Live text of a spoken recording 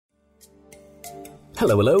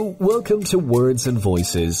Hello, hello. Welcome to Words and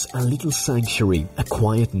Voices, a little sanctuary, a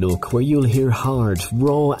quiet nook where you'll hear hard,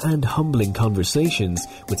 raw and humbling conversations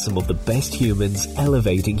with some of the best humans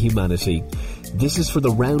elevating humanity. This is for the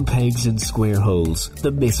round pegs in square holes, the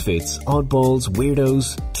misfits, oddballs,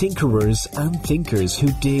 weirdos, tinkerers and thinkers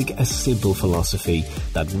who dig a simple philosophy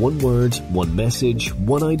that one word, one message,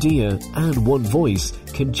 one idea and one voice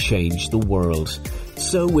can change the world.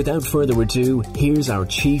 So without further ado, here's our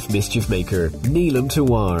chief mischief maker, Neelam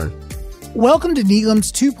Tawar. Welcome to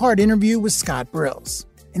Neelam's two-part interview with Scott Brills,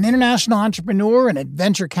 an international entrepreneur and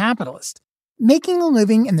adventure capitalist, making a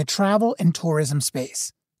living in the travel and tourism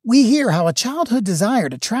space. We hear how a childhood desire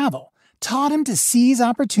to travel taught him to seize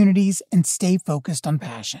opportunities and stay focused on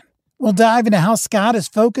passion. We'll dive into how Scott is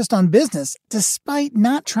focused on business despite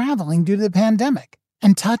not traveling due to the pandemic,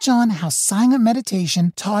 and touch on how silent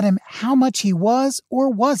meditation taught him how much he was or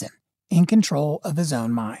wasn't in control of his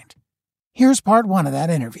own mind. Here's part one of that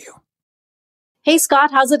interview. Hey, Scott,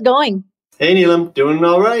 how's it going? Hey, Neelam, doing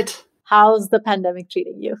all right? How's the pandemic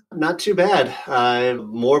treating you? Not too bad. I'm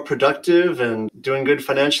more productive and doing good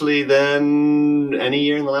financially than any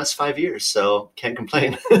year in the last 5 years, so can't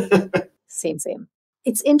complain. Same.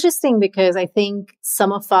 It's interesting because I think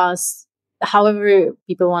some of us, however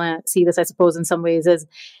people want to see this, I suppose, in some ways, is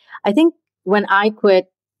I think when I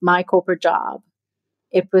quit my corporate job,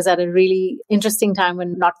 it was at a really interesting time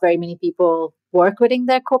when not very many people were quitting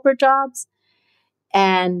their corporate jobs.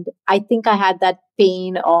 And I think I had that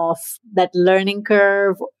pain of that learning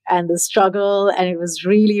curve and the struggle. And it was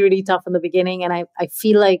really, really tough in the beginning. And I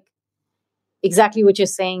feel like exactly what you're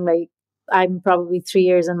saying, like I'm probably 3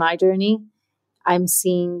 years in my journey. I'm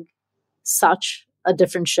seeing such a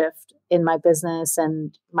different shift in my business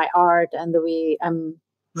and my art and the way I'm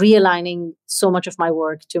realigning so much of my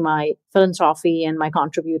work to my philanthropy and my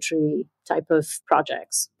contributory type of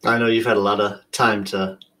projects. I know you've had a lot of time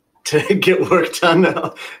to get work done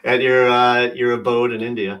now at your abode in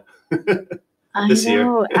India this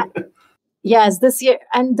year. Yes, this year.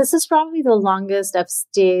 And this is probably the longest I've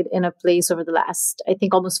stayed in a place over the last, I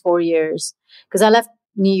think, almost 4 years. Because I left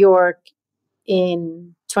New York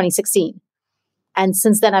in 2016. And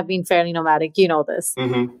since then, I've been fairly nomadic. You know this.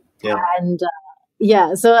 Mm-hmm. Yeah. And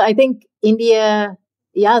so I think India,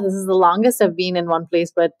 this is the longest I've been in one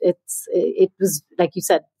place, but it was, like you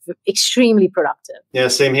said, extremely productive. Yeah,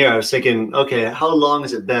 same here. I was thinking, okay, how long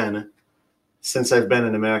has it been since I've been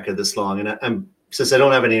in America this long? And since I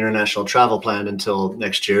don't have any international travel planned until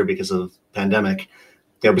next year because of pandemic,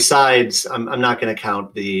 besides, I'm not going to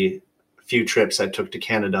count the few trips I took to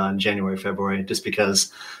Canada in January, February, just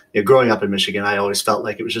because growing up in Michigan, I always felt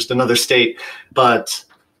like it was just another state. But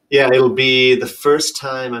yeah, it'll be the first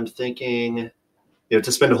time I'm thinking,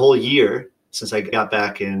 to spend a whole year since I got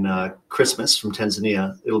back in Christmas from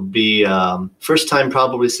Tanzania. It'll be first time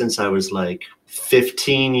probably since I was like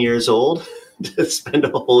 15 years old to spend a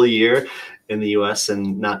whole year in the US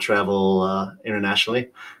and not travel internationally.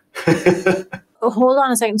 Hold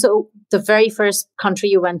on a second. So the very first country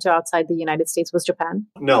you went to outside the United States was Japan?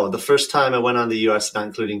 No, the first time I went on the US, not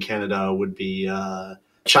including Canada, would be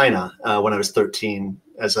China when I was 13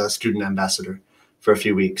 as a student ambassador for a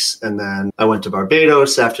few weeks. And then I went to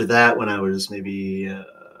Barbados after that when I was maybe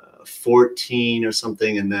 14 or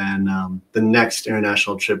something. And then the next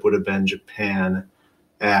international trip would have been Japan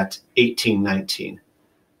at 18, 19.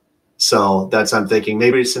 So I'm thinking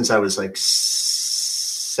maybe since I was like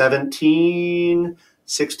 17,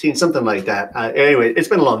 16, something like that. Anyway, it's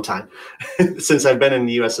been a long time since I've been in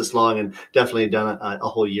the US this long, and definitely done a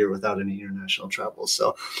whole year without any international travel.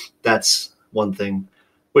 So that's one thing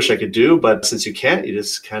wish I could do, but since you can't, you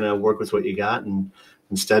just kind of work with what you got and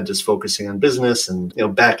instead just focusing on business and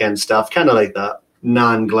back end stuff, kind of like the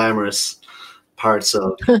non-glamorous parts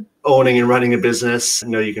of owning and running a business. I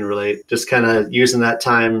know you can relate, just kind of using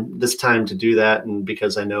this time to do that. And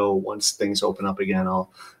because I know once things open up again, I'll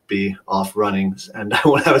be off running and I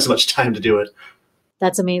won't have as much time to do it.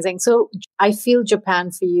 That's amazing. So I feel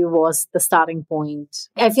Japan for you was the starting point.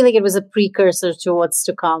 I feel like it was a precursor to what's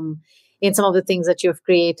to come in some of the things that you've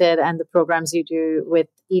created and the programs you do with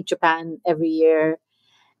Eat Japan every year.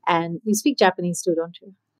 And you speak Japanese too, don't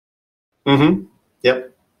you? Mm-hmm.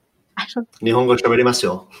 Yep. Nihongo shibarimasu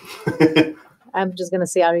yo. I'm just going to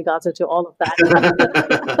say arigato to all of that.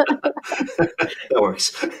 That works.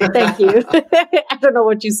 Thank you. I don't know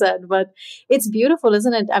what you said, but it's beautiful,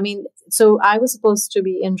 isn't it? I mean, so I was supposed to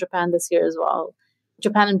be in Japan this year as well.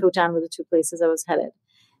 Japan and Bhutan were the two places I was headed.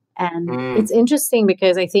 And it's interesting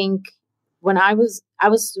because I think when I was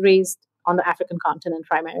raised on the African continent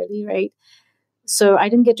primarily, right? So I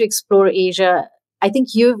didn't get to explore Asia I think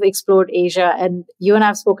you've explored Asia, and you and I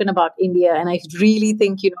have spoken about India, and I really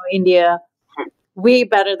think you know India way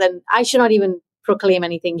better than I should not even proclaim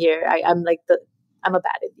anything here. I'm a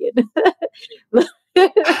bad Indian.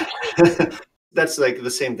 That's like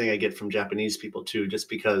the same thing I get from Japanese people too, just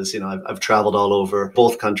because, I've traveled all over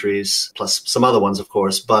both countries, plus some other ones, of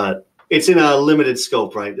course, but it's in a limited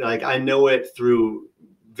scope, right? Like I know it through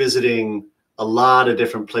visiting a lot of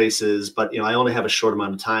different places, but, I only have a short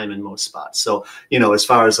amount of time in most spots. So, as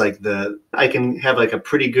far as like I can have like a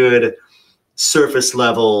pretty good surface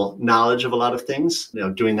level knowledge of a lot of things,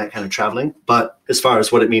 doing that kind of traveling. But as far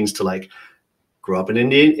as what it means to like grow up in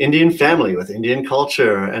Indian family with Indian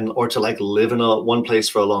culture or to like live in one place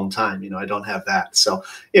for a long time. I don't have that. So,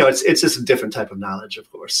 it's just a different type of knowledge,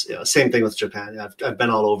 of course. Same thing with Japan. I've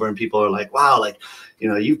been all over and people are like, wow, like,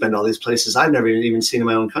 you've been to all these places I've never even seen in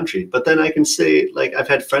my own country. But then I can say, like, I've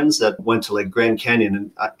had friends that went to like Grand Canyon,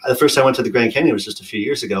 and the first time I went to the Grand Canyon was just a few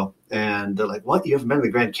years ago. And they're like, what? You haven't been to the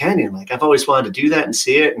Grand Canyon? Like, I've always wanted to do that and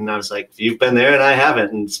see it. And I was like, you've been there and I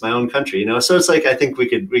haven't, and it's my own country, So it's like, I think we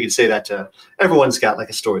could say that to everyone's got like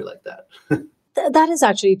a story like that. That is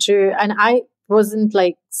actually true. And I wasn't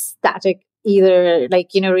like static either, like,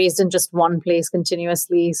 raised in just one place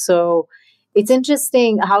continuously. So it's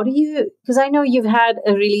interesting. How do you, because I know you've had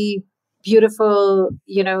a really beautiful,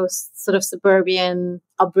 sort of suburban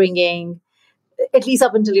upbringing, at least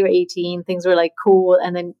up until you were 18, things were like cool.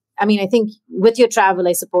 And then, I think with your travel,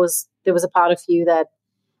 I suppose there was a part of you that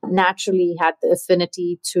naturally had the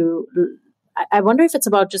affinity to, I wonder if it's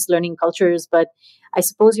about just learning cultures, but I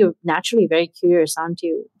suppose you're naturally very curious, aren't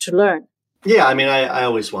you, to learn? Yeah, I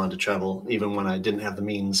always wanted to travel, even when I didn't have the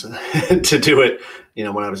means to do it,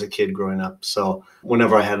 when I was a kid growing up. So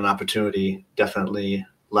whenever I had an opportunity, definitely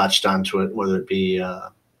latched onto it, whether it be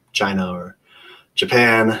China or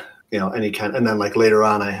Japan, any kind. And then like later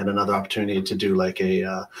on, I had another opportunity to do like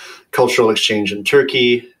a cultural exchange in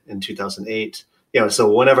Turkey in 2008.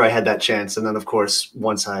 So whenever I had that chance, and then of course,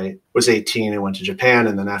 once I was 18, I went to Japan.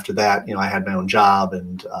 And then after that, I had my own job,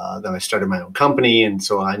 and then I started my own company. And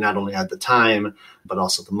so I not only had the time, but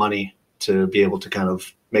also the money to be able to kind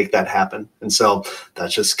of make that happen. And so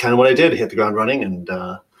that's just kind of what I did, hit the ground running, and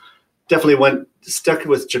definitely stuck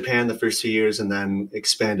with Japan the first 2 years, and then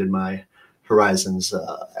expanded my horizons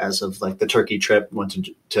as of like the Turkey trip, went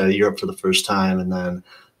to Europe for the first time. And then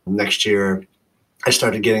next year, I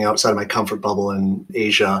started getting outside of my comfort bubble in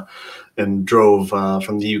Asia and drove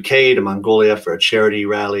from the UK to Mongolia for a charity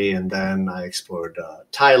rally. And then I explored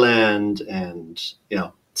Thailand, and,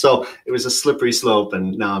 so it was a slippery slope.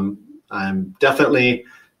 And now I'm definitely,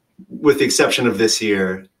 with the exception of this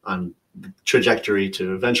year, on the trajectory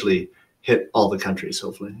to eventually hit all the countries,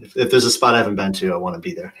 hopefully. If there's a spot I haven't been to, I want to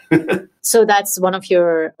be there. So that's one of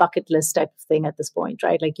your bucket list type of thing at this point,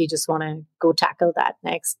 right? Like you just want to go tackle that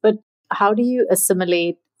next. But how do you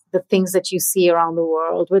assimilate the things that you see around the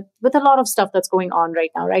world with a lot of stuff that's going on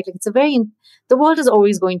right now, right? Like the world is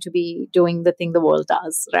always going to be doing the thing the world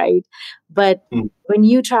does, right? But when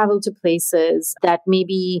you travel to places that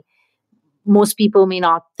maybe most people may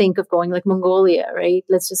not think of going, like Mongolia, right?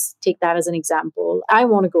 Let's just take that as an example. I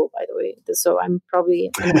want to go, by the way. So I'm probably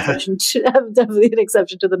an exception I'm definitely an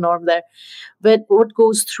exception to the norm there. But what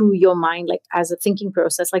goes through your mind, like as a thinking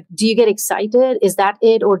process? Like, do you get excited? Is that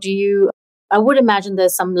it? Or I would imagine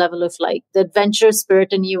there's some level of like the adventure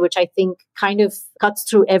spirit in you, which I think kind of cuts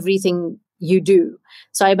through everything you do.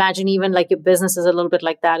 So I imagine even like your business is a little bit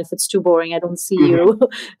like that. If it's too boring, I don't see you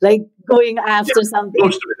like going after something.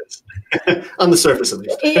 Most of it is. On the surface, at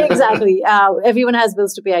least. Exactly. Everyone has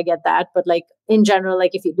bills to pay. I get that. But like in general,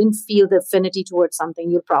 like if you didn't feel the affinity towards something,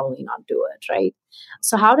 you'll probably not do it. Right.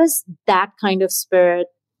 So how does that kind of spirit,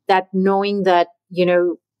 that knowing that,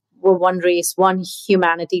 we're one race, one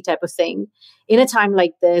humanity type of thing, in a time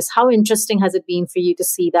like this, how interesting has it been for you to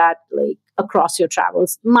see that like across your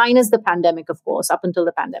travels, minus the pandemic, of course, up until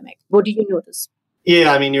the pandemic? What do you notice?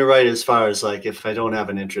 Yeah, you're right. As far as like, if I don't have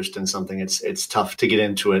an interest in something, it's tough to get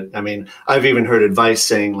into it. I've even heard advice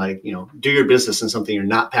saying like, do your business in something you're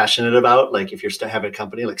not passionate about. Like if you're to have a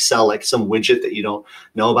company, like sell like some widget that you don't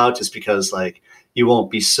know about, just because like you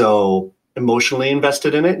won't be so emotionally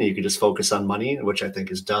invested in it, and you can just focus on money, which I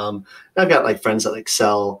think is dumb. And I've got like friends that like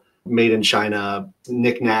sell made in China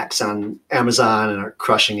knickknacks on Amazon and are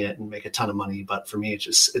crushing it and make a ton of money. But for me,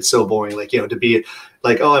 it's so boring. Like, to be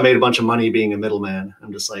like, oh, I made a bunch of money being a middleman.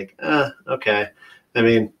 I'm just like, okay.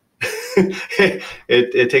 It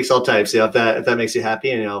takes all types. If that makes you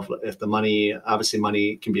happy, and if the money, obviously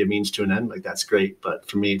money can be a means to an end, like that's great. But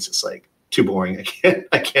for me, it's just like too boring.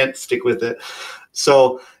 I can't stick with it.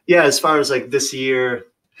 So yeah, as far as like this year,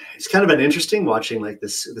 it's kind of been interesting watching like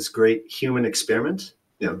this great human experiment.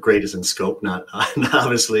 Great as in scope, not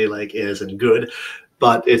obviously like as in good,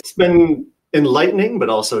 but it's been enlightening, but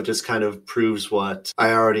also just kind of proves what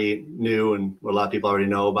I already knew and what a lot of people already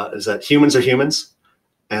know about, is that humans are humans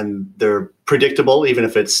and they're predictable, even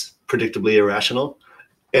if it's predictably irrational.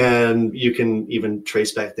 And you can even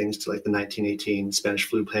trace back things to like the 1918 Spanish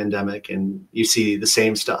flu pandemic, and you see the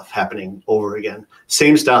same stuff happening over again.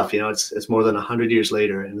 Same stuff, it's more than 100 years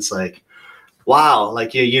later. And it's like, wow,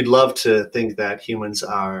 like you'd love to think that humans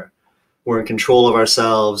we're in control of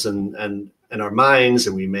ourselves and our minds,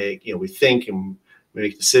 and we think and we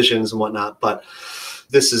make decisions and whatnot. But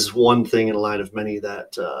this is one thing in a line of many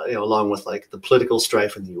that, along with like the political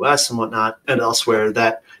strife in the US and whatnot and elsewhere,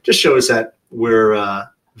 that just shows that we're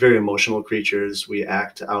very emotional creatures. We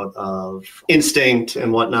act out of instinct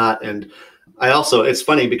and whatnot. And it's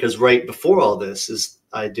funny because right before all this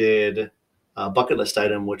I did a bucket list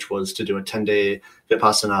item, which was to do a 10-day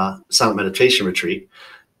Vipassana silent meditation retreat.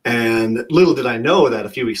 And little did I know that a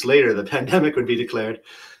few weeks later, the pandemic would be declared.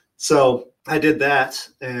 So I did that,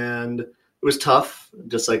 and it was tough,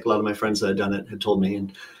 just like a lot of my friends that had done it had told me.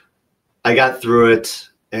 And I got through it.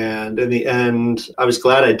 And in the end, I was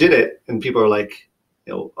glad I did it. And people are like,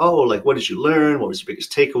 oh, like, what did you learn? What was your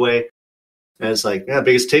biggest takeaway? And it's like,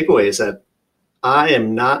 biggest takeaway is that I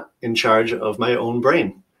am not in charge of my own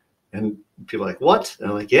brain. And people are like, what? And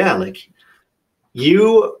I'm like, yeah, like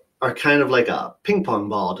you are kind of like a ping pong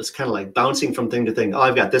ball, just kind of like bouncing from thing to thing. Oh,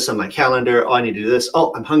 I've got this on my calendar. Oh, I need to do this.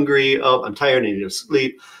 Oh, I'm hungry. Oh, I'm tired. I need to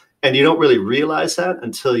sleep. And you don't really realize that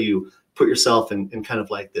until you put yourself in kind of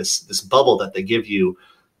like this bubble that they give you,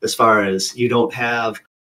 as far as you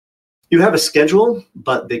have a schedule,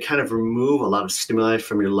 but they kind of remove a lot of stimuli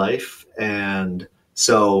from your life. And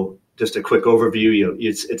so just a quick overview,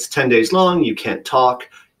 it's 10 days long. You can't talk.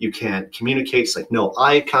 You can't communicate. It's like no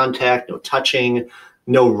eye contact, no touching,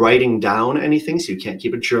 no writing down anything. So you can't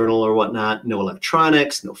keep a journal or whatnot. No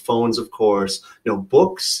electronics, no phones, of course, no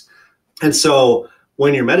books. And so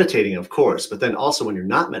when you're meditating, of course, but then also when you're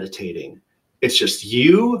not meditating, it's just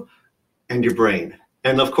you and your brain.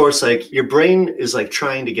 And of course, like your brain is like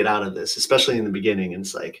trying to get out of this, especially in the beginning. And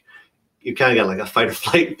it's like, you kind of got like a fight or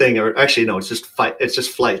flight thing, or actually, no, it's just fight. It's just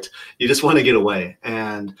flight. You just want to get away.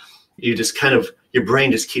 And you just kind of, your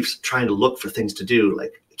brain just keeps trying to look for things to do.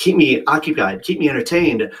 Like, keep me occupied, keep me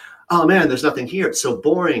entertained. Oh man, there's nothing here. It's so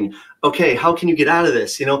boring. Okay, how can you get out of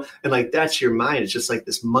this? And like, that's your mind. It's just like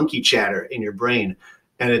this monkey chatter in your brain.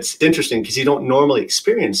 And it's interesting because you don't normally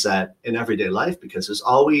experience that in everyday life, because there's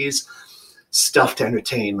always stuff to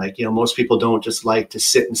entertain. Like, most people don't just like to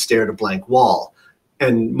sit and stare at a blank wall.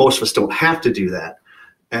 And most of us don't have to do that.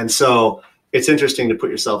 And so it's interesting to put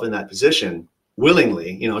yourself in that position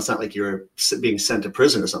willingly. It's not like you're being sent to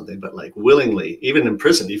prison or something, but like willingly, even in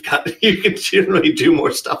prison, you can generally do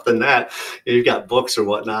more stuff than that. You've got books or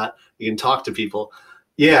whatnot. You can talk to people.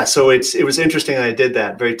 Yeah. So it was interesting that I did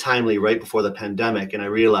that very timely right before the pandemic. And I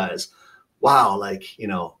realized, wow, like,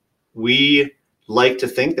 we like to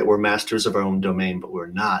think that we're masters of our own domain, but we're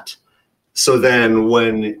not. So then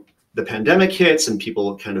when the pandemic hits and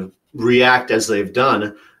people kind of react as they've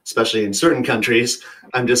done, especially in certain countries,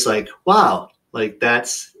 I'm just like, wow, like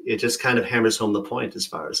it just kind of hammers home the point as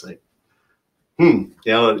far as like,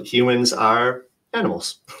 humans are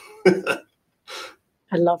animals.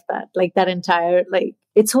 I love that. Like that entire, like,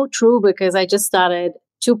 it's so true, because I just started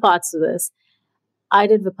 2 parts of this. I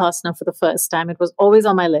did Vipassana for the first time. It was always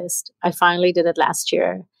on my list. I finally did it last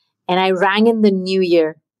year. And I rang in the new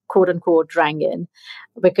year, quote unquote, rang in,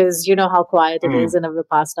 because you know how quiet it is in a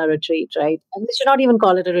Vipassana retreat, right? And we should not even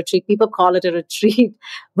call it a retreat. People call it a retreat,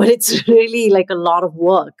 but it's really like a lot of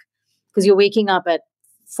work, because you're waking up at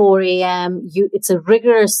 4 a.m. It's a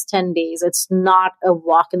rigorous 10 days. It's not a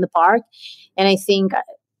walk in the park. And I think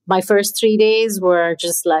my first 3 days were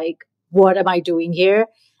just like, what am I doing here?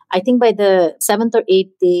 I think by the 7th or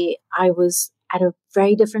 8th day, I was at a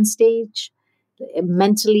very different stage,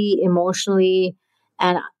 mentally, emotionally.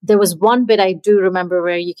 And there was one bit I do remember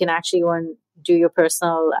where you can actually go and do your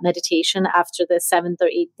personal meditation after the 7th or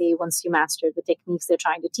 8th day. Once you master the techniques they're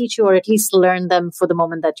trying to teach you, or at least learn them for the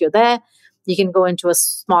moment that you're there, you can go into a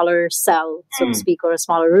smaller cell, so to speak, or a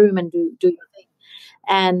smaller room and do your thing.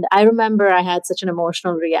 And I remember I had such an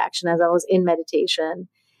emotional reaction as I was in meditation.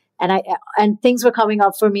 And things were coming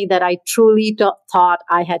up for me that I truly thought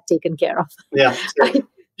I had taken care of. Yeah. Like,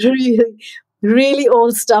 really, really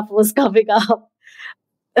old stuff was coming up.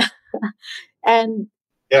 And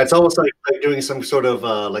yeah, it's almost like doing some sort of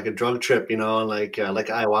like a drug trip, like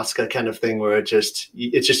ayahuasca kind of thing, where it's just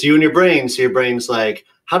you and your brain. So your brain's like,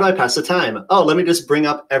 how do I pass the time? Oh, let me just bring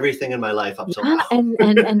up everything in my life up till now.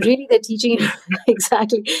 and really they're teaching you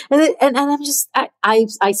exactly. And I'm just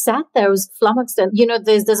I sat there, I was flummoxed, and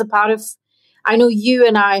there's a part of, I know you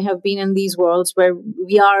and I have been in these worlds where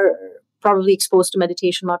we are probably exposed to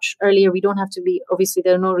meditation much earlier. We don't have to be, obviously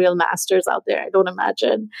there are no real masters out there, I don't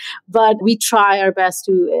imagine, but we try our best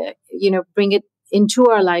to bring it into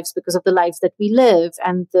our lives because of the lives that we live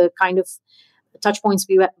and the kind of touch points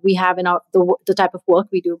we have in the type of work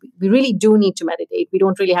we do. We really do need to meditate. We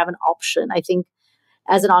don't really have an option. I think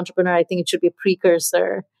as an entrepreneur, I think it should be a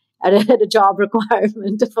precursor at a job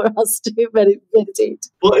requirement for us to meditate.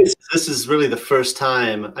 Well, this is really the first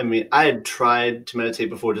time. I mean, I had tried to meditate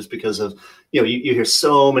before just because of, you hear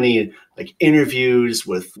so many like interviews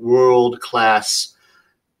with world-class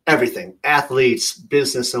everything, athletes,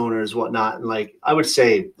 business owners, whatnot. And like, I would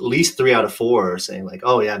say at least 3 out of 4 are saying like,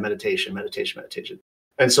 oh yeah, meditation.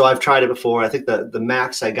 And so I've tried it before. I think the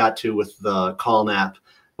max I got to with the Calm app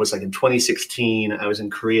was like in 2016. I was in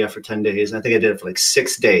Korea for 10 days. And I think I did it for like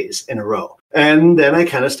 6 days in a row. And then I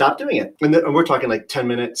kind of stopped doing it. And we're talking like 10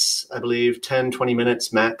 minutes, I believe, 10, 20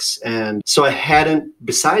 minutes max. And so I hadn't,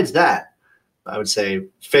 besides that, I would say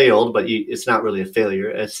failed, but it's not really a failure.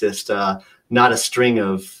 It's just not a string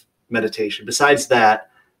of meditation. Besides that,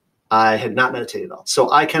 I had not meditated at all.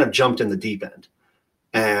 So I kind of jumped in the deep end.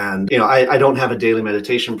 And, I don't have a daily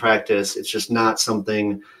meditation practice. It's just not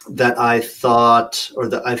something that I thought or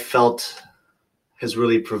that I felt has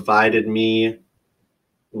really provided me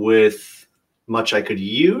with much I could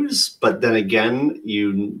use. But then again,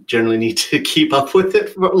 you generally need to keep up with it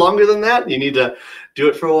for longer than that. You need to do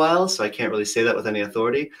it for a while. So I can't really say that with any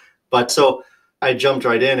authority. But so I jumped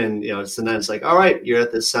right in and, so then it's like, all right, you're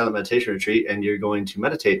at this silent meditation retreat and you're going to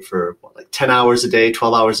meditate for like 10 hours a day,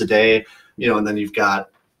 12 hours a day. And then you've got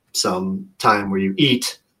some time where you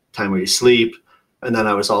eat, time where you sleep. And then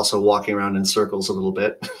I was also walking around in circles a little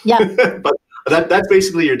bit. Yeah. But that's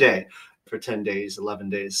basically your day for 10 days, 11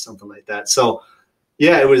 days, something like that. So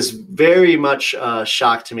yeah, it was very much a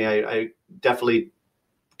shock to me. I definitely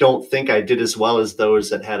don't think I did as well as those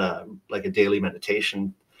that had a daily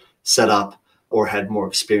meditation set up or had more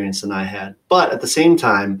experience than I had. But at the same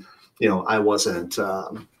time, I wasn't,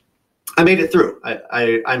 I made it through.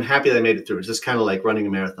 I'm happy that I made it through. It's just kind of like running a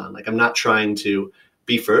marathon. Like I'm not trying to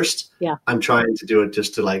be first. Yeah. I'm trying to do it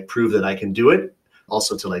just to like prove that I can do it.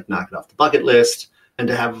 Also to like knock it off the bucket list and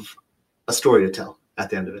to have a story to tell at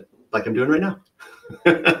the end of it, like I'm doing right now.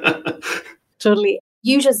 Totally.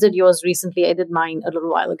 You just did yours recently. I did mine a little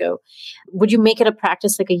while ago. Would you make it a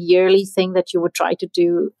practice, like a yearly thing that you would try to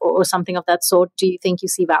do or something of that sort? Do you think you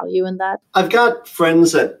see value in that? I've got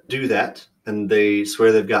friends that do that and they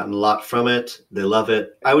swear they've gotten a lot from it. They love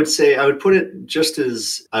it. I would say I would put it just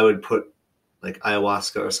as I would put like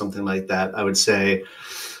ayahuasca or something like that. I would say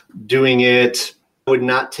doing it, I would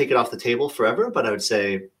not take it off the table forever, but I would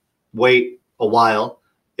say wait a while.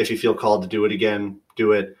 If you feel called to do it again,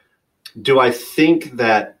 do it. Do I think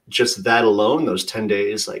that just that alone, those 10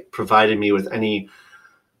 days, like provided me with any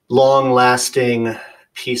long-lasting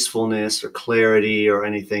peacefulness or clarity or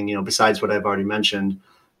anything, besides what I've already mentioned?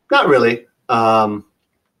 Not really. But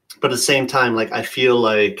at the same time, like I feel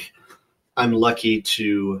like I'm lucky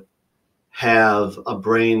to have a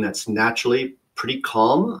brain that's naturally pretty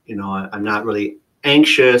calm. I'm not really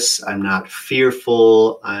anxious. I'm not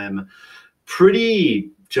fearful. I'm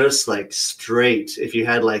pretty just like straight. If you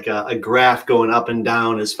had like a graph going up and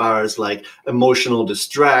down as far as like emotional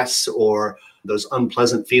distress or those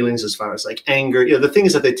unpleasant feelings as far as like anger, the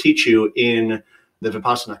things that they teach you in the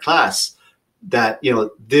Vipassana class, that,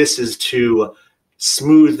 this is to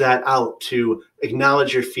smooth that out, to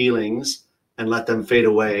acknowledge your feelings and let them fade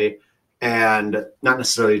away, and not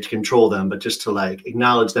necessarily to control them, but just to like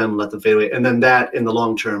acknowledge them, let them fade away. And then that in the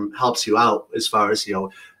long term helps you out as far as,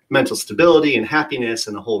 mental stability and happiness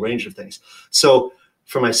and a whole range of things. So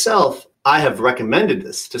for myself, I have recommended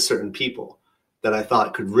this to certain people that I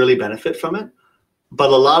thought could really benefit from it. But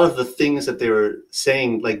a lot of the things that they were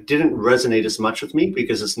saying like didn't resonate as much with me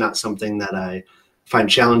because it's not something that I find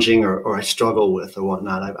challenging or I struggle with or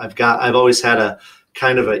whatnot. I've always had a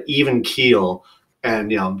kind of an even keel.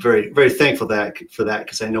 And, I'm very, very thankful for that,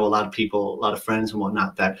 because I know a lot of people, a lot of friends and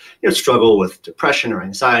whatnot that, struggle with depression or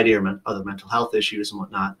anxiety or other mental health issues and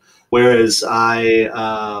whatnot. Whereas I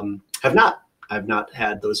I've not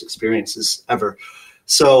had those experiences ever.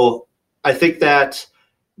 So I think that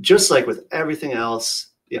just like with everything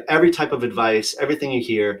else, every type of advice, everything you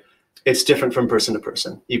hear, it's different from person to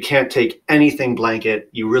person. You can't take anything blanket.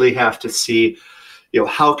 You really have to see,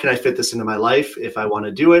 how can I fit this into my life if I want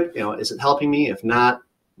to do it? Is it helping me? If not,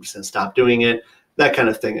 I'm just going to stop doing it. that kind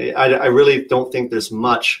of thing. I really don't think there's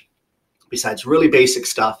much besides really basic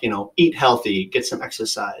stuff, eat healthy, get some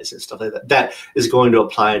exercise and stuff like that, that is going to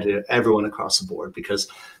apply to everyone across the board, because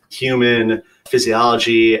human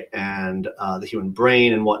physiology and the human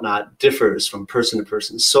brain and whatnot differs from person to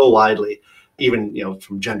person so widely, even,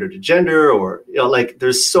 from gender to gender, or, like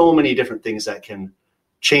there's so many different things that can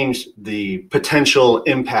change the potential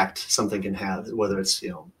impact something can have, whether it's,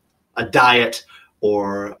 a diet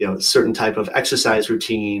or, a certain type of exercise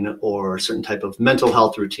routine or a certain type of mental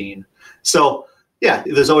health routine. So yeah,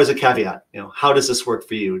 there's always a caveat. How does this work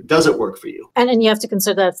for you? Does it work for you? And you have to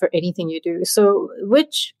consider that for anything you do. So,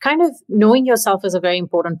 which kind of knowing yourself is a very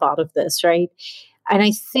important part of this, right? And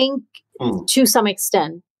I think to some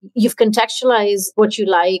extent, you've contextualized what you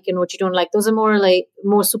like and what you don't like. Those are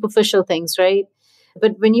more superficial things, right?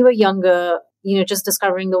 But when you were younger, just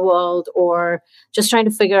discovering the world or just trying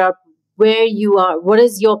to figure out where you are, what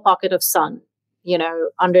is your pocket of sun,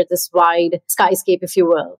 under this wide skyscape, if you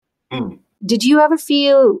will. Did you ever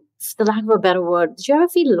feel, for the lack of a better word, did you ever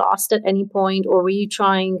feel lost at any point? Or were you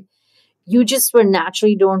just were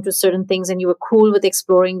naturally drawn to certain things and you were cool with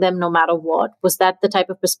exploring them no matter what? Was that the type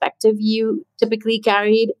of perspective you typically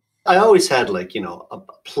carried? I always had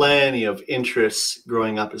plenty of interests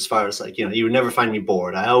growing up, as far as you would never find me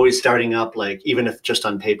bored. I always starting up, even if just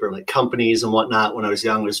on paper, companies and whatnot when I was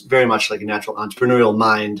young, was very much like a natural entrepreneurial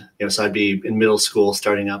mind. So I'd be in middle school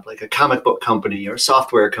starting up a comic book company or a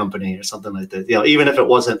software company or something like that. Even if it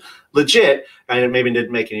wasn't legit, I maybe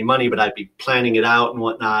didn't make any money, but I'd be planning it out and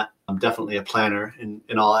whatnot. I'm definitely a planner in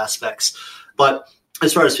all aspects. But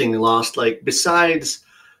as far as being lost, besides...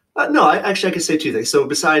 no, I could say two things. So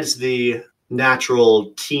besides the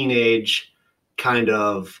natural teenage kind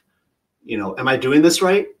of, am I doing this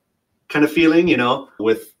right kind of feeling,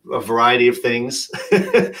 with a variety of things,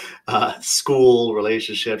 school,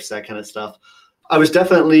 relationships, that kind of stuff. I was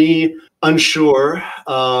definitely unsure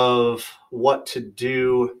of what to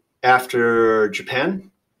do after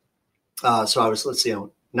Japan. So I was,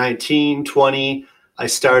 19, 20. I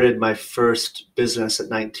started my first business at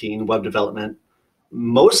 19, web development.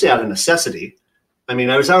 Mostly out of necessity. I mean,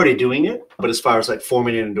 I was already doing it, but as far as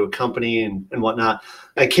forming it into a company and whatnot,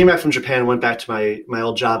 I came back from Japan, went back to my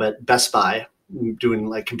old job at Best Buy, doing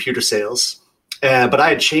computer sales. But I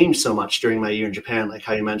had changed so much during my year in Japan, like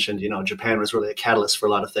how you mentioned, Japan was really a catalyst for a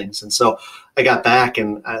lot of things. And so I got back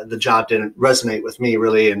and the job didn't resonate with me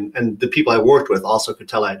really. And the people I worked with also could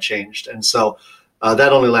tell I had changed. And so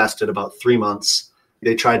that only lasted about 3 months.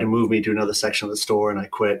 They tried to move me to another section of the store and I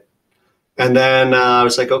quit. And then I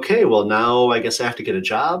was like, okay, well, now I guess I have to get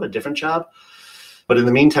a different job. But in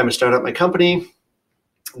the meantime, I started up my company.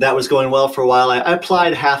 That was going well for a while. I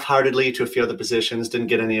applied half-heartedly to a few other positions, didn't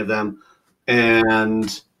get any of them.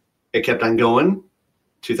 And it kept on going.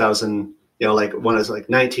 2000, when I was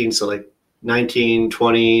 19, so 19,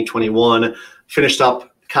 20, 21, finished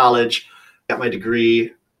up college, got my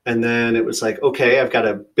degree. And then it was okay, I've got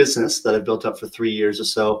a business that I've built up for 3 years or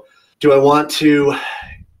so. Do I want to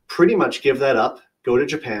pretty much give that up, go to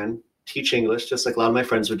Japan, teach English, just like a lot of my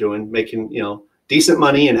friends were doing, making, decent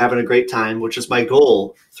money and having a great time, which is my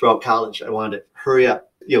goal throughout college. I wanted to hurry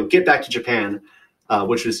up, get back to Japan,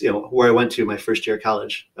 which was, where I went to my first year of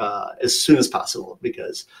college as soon as possible,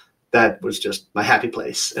 because that was just my happy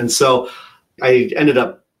place. And so I ended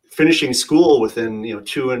up finishing school within,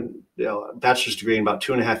 bachelor's degree in about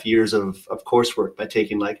 2.5 years of coursework by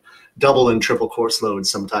taking double and triple course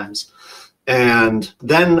loads sometimes. And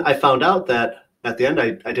then I found out that at the end,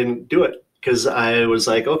 I didn't do it because I was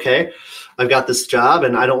okay, I've got this job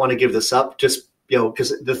and I don't want to give this up just,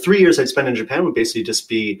 because the 3 years I'd spent in Japan would basically just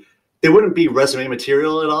be, they wouldn't be resume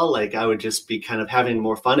material at all. I would just be kind of having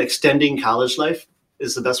more fun, extending college life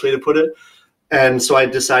is the best way to put it. And so I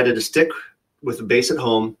decided to stick with the base at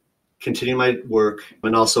home, continue my work.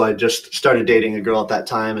 And also I just started dating a girl at that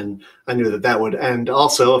time and I knew that would end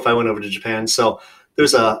also if I went over to Japan. So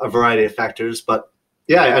there's a variety of factors, but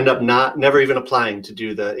yeah, I end up never even applying to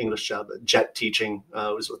do the English job. JET teaching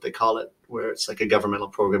was what they call it, where it's a governmental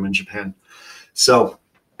program in Japan. So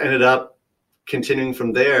ended up continuing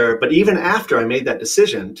from there. But even after I made that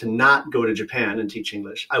decision to not go to Japan and teach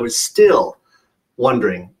English, I was still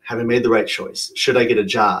wondering, have I made the right choice? Should I get a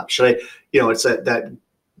job? Should I, it's that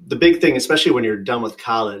the big thing, especially when you're done with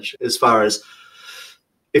college, as far as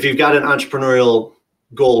if you've got an entrepreneurial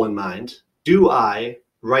goal in mind, do I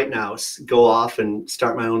right now go off and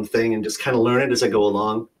start my own thing and just kind of learn it as I go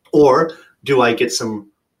along? Or do I get some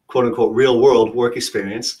quote unquote real world work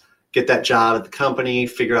experience, get that job at the company,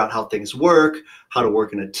 figure out how things work, how to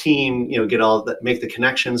work in a team, get all make the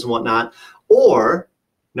connections and whatnot? Or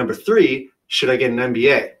number 3, should I get an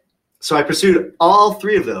MBA So I pursued all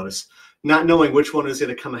three of those, not knowing which one was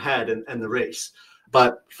going to come ahead in the race.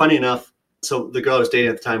 But funny enough, so the girl I was dating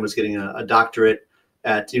at the time was getting a doctorate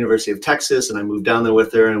at the University of Texas, and I moved down there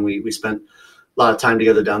with her, and we spent a lot of time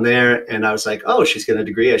together down there. And I was like, oh, she's getting a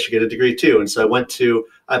degree, I should get a degree too. And so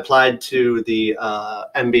I applied to the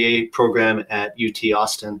MBA program at UT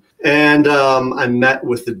Austin. And I met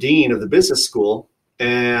with the dean of the business school,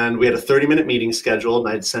 and we had a 30-minute meeting scheduled,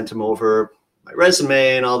 and I'd sent him over my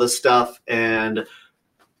resume and all this stuff. And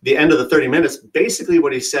the end of the 30 minutes, basically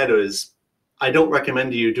what he said was, I don't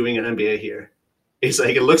recommend you doing an MBA here. He's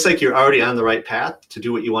like, it looks like you're already on the right path to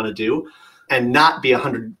do what you want to do and not be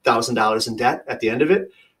 $100,000 in debt at the end of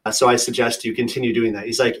it. So I suggest you continue doing that.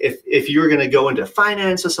 He's like, if you're going to go into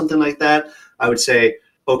finance or something like that, I would say,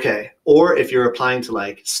 okay. Or if you're applying to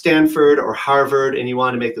like Stanford or Harvard and you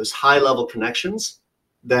want to make those high level connections,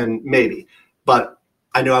 then maybe. But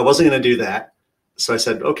I knew I wasn't going to do that. So I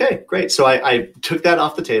said, okay, great. So I took that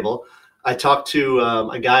off the table. I talked to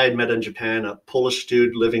a guy I'd met in Japan, a Polish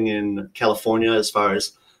dude living in California, as far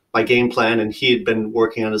as my game plan. And he had been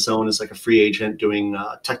working on his own as like a free agent doing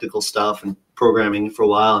technical stuff and programming for a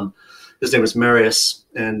while. And his name was Marius.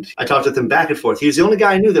 And I talked with him back and forth. He was the only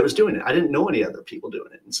guy I knew that was doing it. I didn't know any other people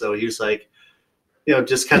doing it. And so he was like,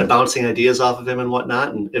 just kind of bouncing ideas off of him and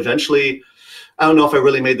whatnot. And eventually, I don't know if I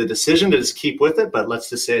really made the decision to just keep with it, but let's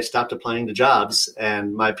just say I stopped applying to jobs.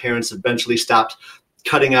 And my parents eventually stopped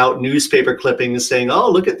cutting out newspaper clippings saying, oh,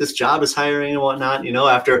 look at this job is hiring and whatnot.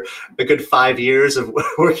 After a good 5 years of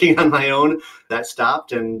working on my own, that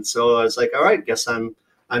stopped. And so I was like, all right, guess I'm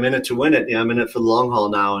in it to win it. I'm in it for the long haul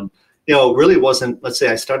now. And, it really wasn't, let's say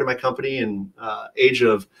I started my company in age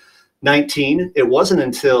of 19. It wasn't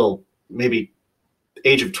until maybe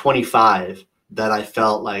age of 25 that I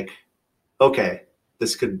felt like, okay,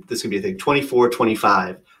 this could be a thing. 24,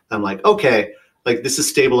 25. I'm like, okay, like this is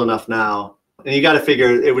stable enough now. And you got to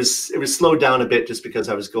figure it was slowed down a bit just because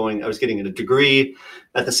I was getting a degree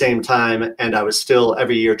at the same time. And I was still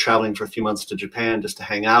every year traveling for a few months to Japan just to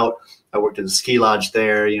hang out. I worked at a ski lodge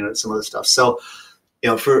there, some other stuff. So,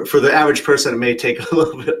 for the average person, it may take a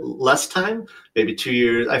little bit less time, maybe 2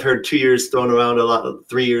 years. I've heard 2 years thrown around a lot,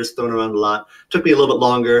 3 years thrown around a lot. It took me a little bit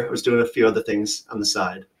longer. I was doing a few other things on the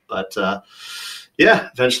side. But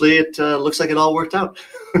eventually it looks like it all worked out.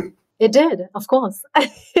 It did, of course.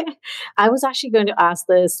 I was actually going to ask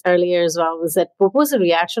this earlier as well, was that what was the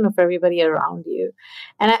reaction of everybody around you?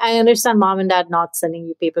 And I understand mom and dad not sending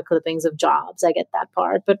you paper clippings of jobs. I get that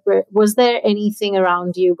part. But was there anything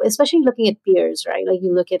around you, especially looking at peers, right? Like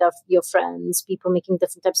you look at your friends, people making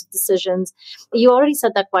different types of decisions. You already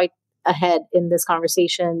said that quite ahead in this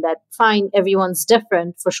conversation that fine, everyone's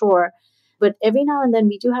different for sure. But every now and then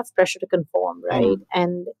we do have pressure to conform, right? Mm.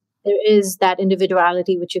 And there is that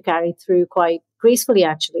individuality which you carry through quite gracefully,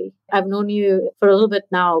 actually. I've known you for a little bit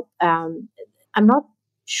now. I'm not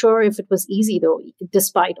sure if it was easy, though,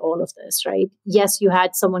 despite all of this, right? Yes, you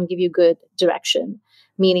had someone give you good direction,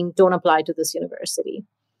 meaning don't apply to this university.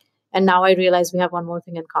 And now I realize we have one more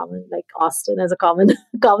thing in common, like Austin as a common thing,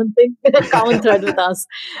 a common thread with us.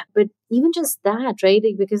 But even just that, right?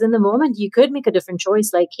 Because in the moment, you could make a different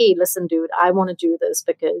choice, like, hey, listen, dude, I want to do this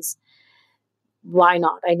because why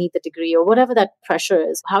not? I need the degree or whatever that pressure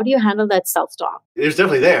is. How do you handle that self-talk? It was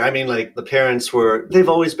definitely there. I mean, like the parents they've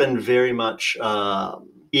always been very much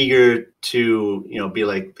eager to, be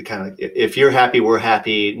like the kind of, if you're happy, we're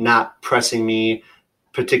happy, not pressing me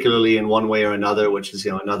particularly in one way or another, which is,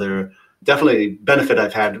 another definitely benefit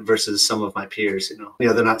I've had versus some of my peers,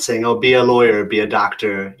 they're not saying, oh, be a lawyer, be a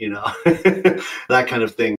doctor, that kind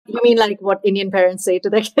of thing. You mean like what Indian parents say to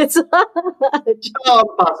their kids? Oh,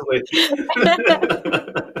 possibly.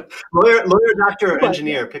 lawyer, doctor, or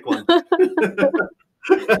engineer, pick one.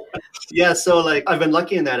 Yeah, so like I've been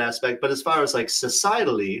lucky in that aspect, but as far as like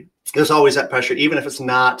societally, there's always that pressure, even if it's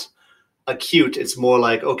not acute, it's more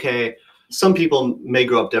like, okay, some people may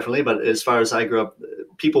grow up differently, but as far as I grew up,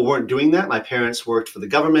 people weren't doing that. My parents worked for the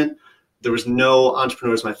government. There was no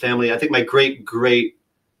entrepreneurs in my family. I think my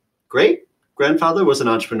great-great-great-grandfather was an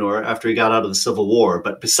entrepreneur after he got out of the Civil War.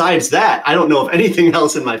 But besides that, I don't know of anything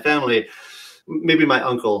else in my family. Maybe my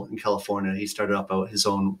uncle in California, he started up his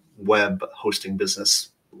own web hosting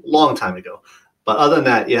business a long time ago. But other than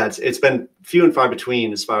that, yeah, it's been few and far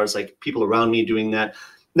between as far as like people around me doing that.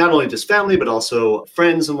 Not only just family, but also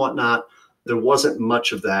friends and whatnot. There wasn't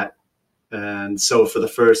much of that. And so for the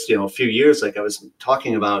first, few years, like I was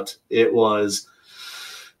talking about, it was,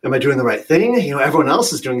 am I doing the right thing? Everyone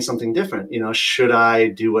else is doing something different. Should I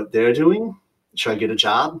do what they're doing? Should I get a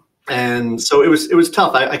job? And so it was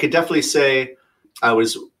tough. I could definitely say I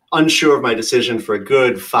was unsure of my decision for a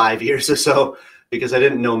good 5 years or so because I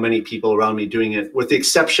didn't know many people around me doing it, with the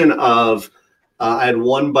exception of I had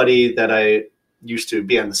one buddy that I used to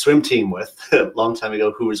be on the swim team with a long time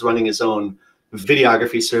ago, who was running his own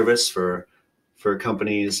videography service for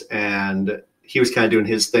companies, and he was kind of doing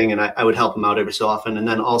his thing, and I would help him out every so often. And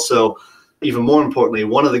then also, even more importantly,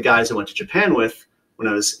 one of the guys I went to Japan with when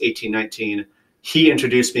I was 18, 19, he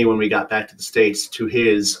introduced me when we got back to the States to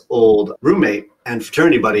his old roommate and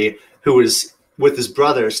fraternity buddy, who was with his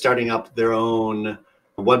brother starting up their own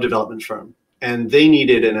web development firm. And they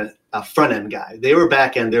needed a front-end guy. They were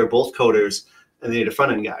back-end, they were both coders, and they needed a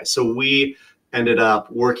front-end guy. So we ended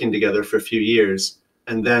up working together for a few years.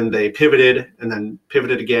 And then they pivoted, and then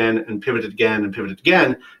pivoted again, and pivoted again, and pivoted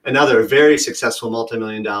again. And now they're a very successful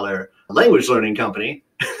multi-million-dollar language learning company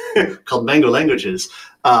called Mango Languages.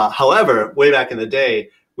 However, way back in the day,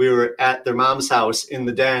 we were at their mom's house in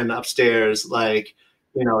the den upstairs, like,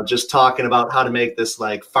 you know, just talking about how to make this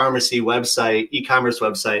like pharmacy website, e-commerce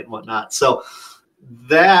website and whatnot. So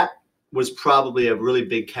that was probably a really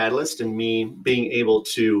big catalyst in me being able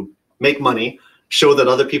to make money, show that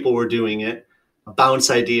other people were doing it,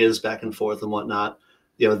 bounce ideas back and forth and whatnot.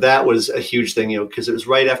 You know, that was a huge thing, you know, because it was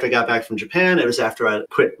right after I got back from Japan. It was after I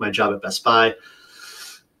quit my job at Best Buy.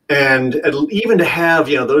 And even to have,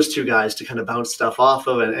 you know, those two guys to kind of bounce stuff off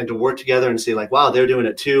of and to work together and see like, wow, they're doing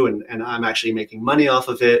it too. And I'm actually making money off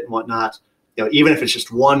of it and whatnot. You know, even if it's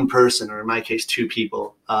just one person, or in my case, two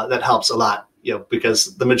people, that helps a lot, you know,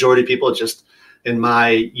 because the majority of people just in my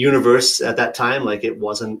universe at that time, like it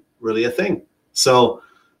wasn't really a thing. So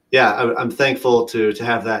yeah, I'm thankful to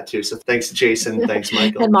have that too. So thanks, Jason. Thanks,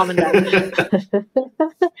 Michael. And mom and dad.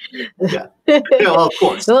 Yeah, well, of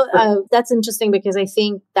course. Well, that's interesting because I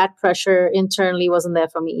think that pressure internally wasn't there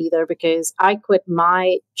for me either, because I quit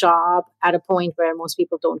my job at a point where most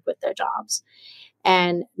people don't quit their jobs.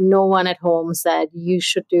 And no one at home said, you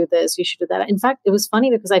should do this, you should do that. In fact, it was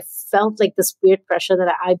funny because I felt like this weird pressure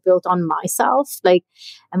that I built on myself. Like,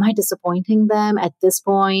 am I disappointing them at this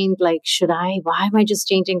point? Like, why am I just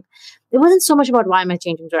changing? It wasn't so much about why am I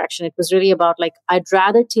changing direction. It was really about like, I'd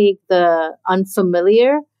rather take the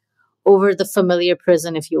unfamiliar over the familiar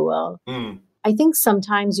prison, if you will. I think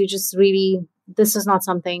sometimes you just really, this is not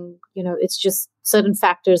something, you know, it's just certain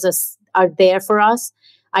factors are there for us.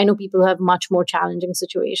 I know people who have much more challenging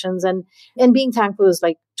situations, and being thankful is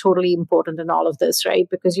like totally important in all of this, right?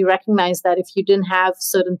 Because you recognize that if you didn't have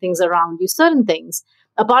certain things around you, certain things,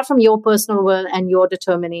 apart from your personal will and your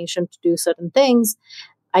determination to do certain things,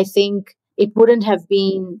 I think it wouldn't have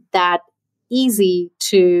been that easy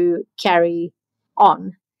to carry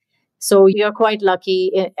on. So you're quite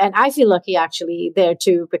lucky. And I feel lucky actually there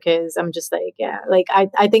too, because I'm just like, yeah, like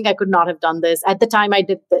I think I could not have done this. At the time I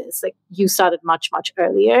did this, like you started much, much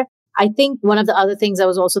earlier. I think one of the other things I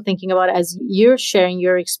was also thinking about as you're sharing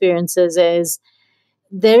your experiences is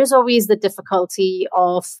there's always the difficulty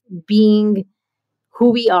of being who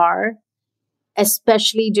we are,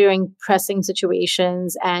 especially during pressing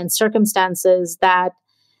situations and circumstances that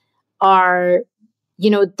are, you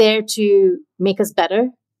know, there to make us better.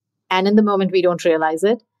 And in the moment, we don't realize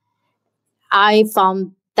it. I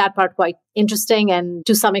found that part quite interesting and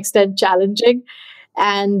to some extent challenging.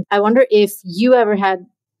 And I wonder if you ever had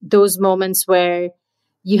those moments where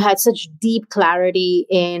you had such deep clarity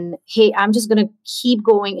in, hey, I'm just going to keep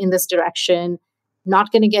going in this direction,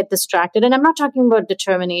 not going to get distracted. And I'm not talking about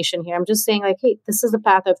determination here. I'm just saying like, hey, this is the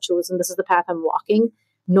path I've chosen. This is the path I'm walking,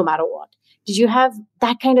 no matter what. Did you have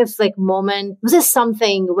that kind of like moment? Was there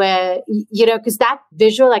something where, you know, because that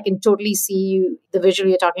visual, I can totally see you, the visual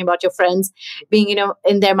you're talking about your friends being, you know,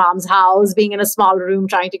 in their mom's house, being in a small room,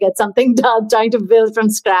 trying to get something done, trying to build from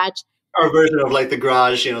scratch. Our version of like the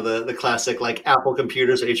garage, you know, the classic like Apple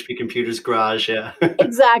computers or HP computers garage. Yeah,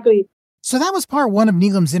 exactly. So that was part one of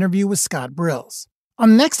Neelam's interview with Scott Brills. On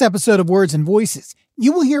the next episode of Words and Voices,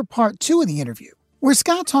 you will hear part two of the interview, where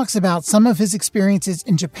Scott talks about some of his experiences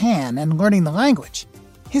in Japan and learning the language,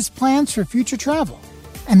 his plans for future travel,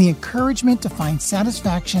 and the encouragement to find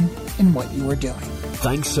satisfaction in what you are doing.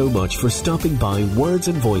 Thanks so much for stopping by Words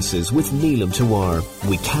and Voices with Neelam Tawar.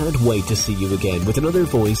 We can't wait to see you again with another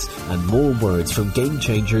voice and more words from game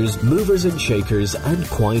changers, movers and shakers, and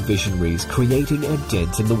quiet visionaries creating a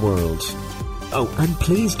dent in the world. Oh, and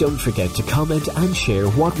please don't forget to comment and share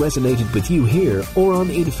what resonated with you here or on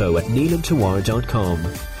info@neelamtawar.com.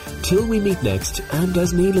 Till we meet next, and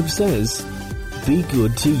as Neelam says, be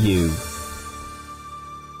good to you.